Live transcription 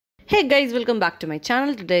Hey guys, welcome back to my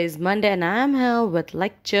channel. Today is Monday and I am here with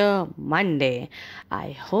Lecture Monday.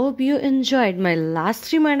 I hope you enjoyed my last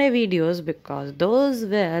 3 Monday videos because those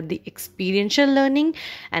were the experiential learning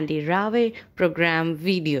and the RAWE program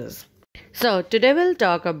videos. So today we'll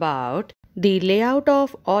talk about the layout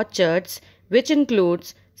of orchards, which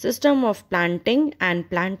includes system of planting and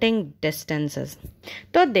planting distances.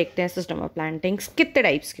 तो देखते हैं system of प्लांटिंग्स कितने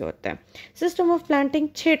types के होते हैं। System of planting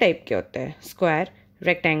 6 type के होते हैं, स्क्वायर,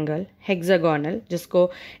 रेक्टेंगल, हेक्सागोनल, जिसको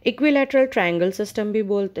इक्विलैटरल ट्रायंगल सिस्टम भी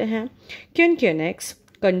बोलते हैं, क्यूनक्यूनिक्स,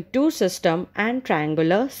 contour system and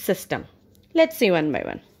triangular system. Let's see one by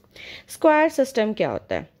one. Square system क्या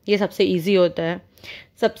होता है? ये सबसे इजी होता है,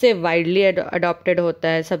 सबसे वाइडली अडॉप्टेड होता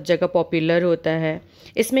है, सब जगह पॉपुलर होता है।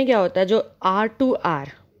 इसमें क्या होता है, जो R2R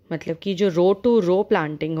मतलब कि जो रो टू रो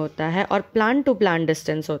प्लांटिंग होता है और प्लांट टू प्लांट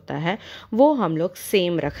डिस्टेंस होता है वो हम लोग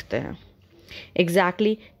सेम रखते हैं,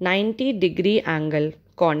 एग्जैक्टली 90 डिग्री एंगल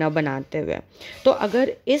कॉर्नर बनाते हुए। तो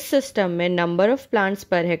अगर इस सिस्टम में number of plants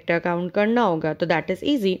per hectare count करना होगा तो that is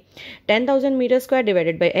easy, 10,000 metre square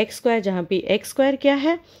divided by x square, जहाँ पे एक्स स्क्वायर क्या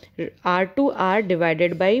है, R2R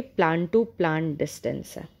divided by plant to plant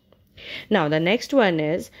distance है। Now the next one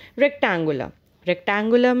is rectangular.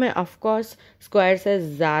 Rectangular में of course square से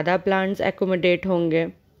ज़्यादा प्लांट्स एकोमोडेट होंगे।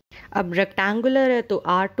 अब रेक्टेंगुलर है तो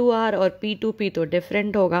R2R और P2P तो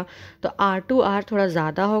डिफरेंट होगा, तो R2R थोड़ा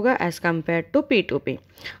ज़्यादा होगा एज कम्पेयर टू P2P।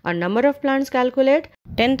 और number of plants calculate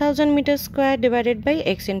 10,000 metre square divided by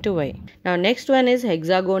x into Y. Now next one is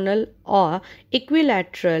hexagonal और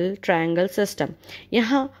इक्विलैटरल ट्रायंगल सिस्टम।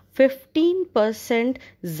 यहाँ 15%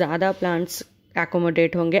 ज़्यादा प्लांट्स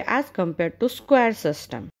एकोमोडेट होंगे as compare to square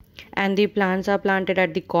system, and the plants are planted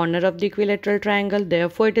at the corner of the equilateral triangle,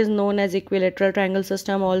 therefore it is known as equilateral triangle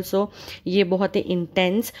system also। ये बहुत ही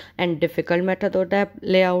intense and difficult method होता है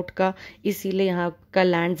layout का, इसीलिए यहाँ का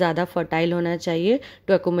land ज़्यादा fertile होना चाहिए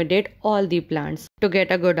to accommodate all the plants to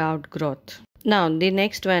get a good outgrowth। Now the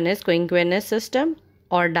next one is quinqueness system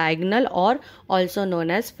or diagonal or also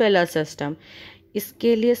known as filler system।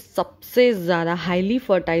 इसके लिए सबसे ज़्यादा हाईली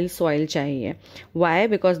फर्टाइल सॉइल चाहिए। Y?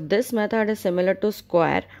 Because this method is similar to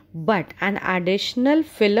square but an additional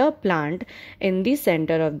filler plant in the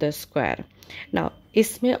centre of the square. Now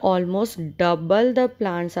इसमें almost double the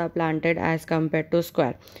plants are planted as compare to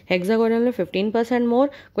square. Hexagonal में 15% मोर,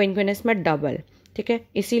 क्विनक्विनेक्स में double, ठीक है,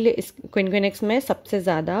 इसीलिए इस क्विनक्विनेक्स में सबसे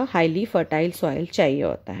ज़्यादा हाईली फर्टाइल सॉइल चाहिए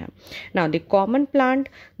होता है। Now the common plant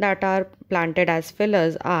that are planted as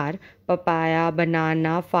fillers are papaya,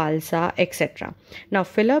 banana, falsa, etc. Now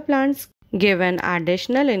filler plants give an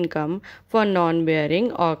additional income for non-bearing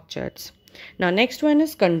orchards. Now next one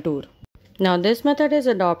is contour. Now this method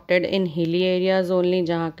is adopted in hilly areas only,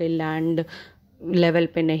 जहाँ के land level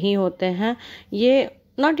पे नहीं होते हैं। ये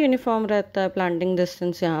not uniform रहता है planting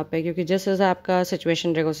distance यहाँ पे, क्योंकि जिस हिसाब का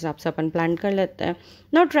सिचुएशन रहेगा उस हिसाब से अपन प्लांट कर लेते हैं।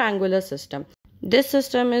 Not triangular system, this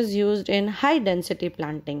system is used in high density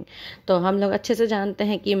planting. तो हम लोग अच्छे से जानते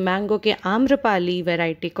हैं कि मैंगो के आम्रपाली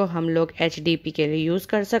वैरायटी को हम लोग HDP के लिए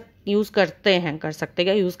यूज़ करते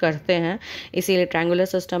हैं, इसीलिए ट्रायंगुलर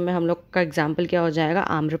सिस्टम में हम लोग का एग्जाम्पल क्या हो जाएगा,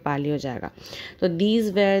 आम्रपाली हो जाएगा। तो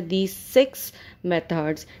दीज वेर दी 6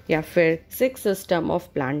 मेथड्स या फिर 6 system of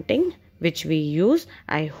planting which we use।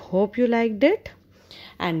 I hope you liked it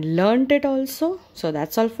and learned it also. So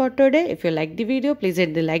that's all for today. If you like the video, please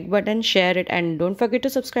hit the like button, share it, and don't forget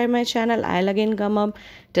to subscribe my channel. I'll again come up.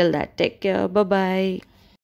 Till that, take care. Bye bye.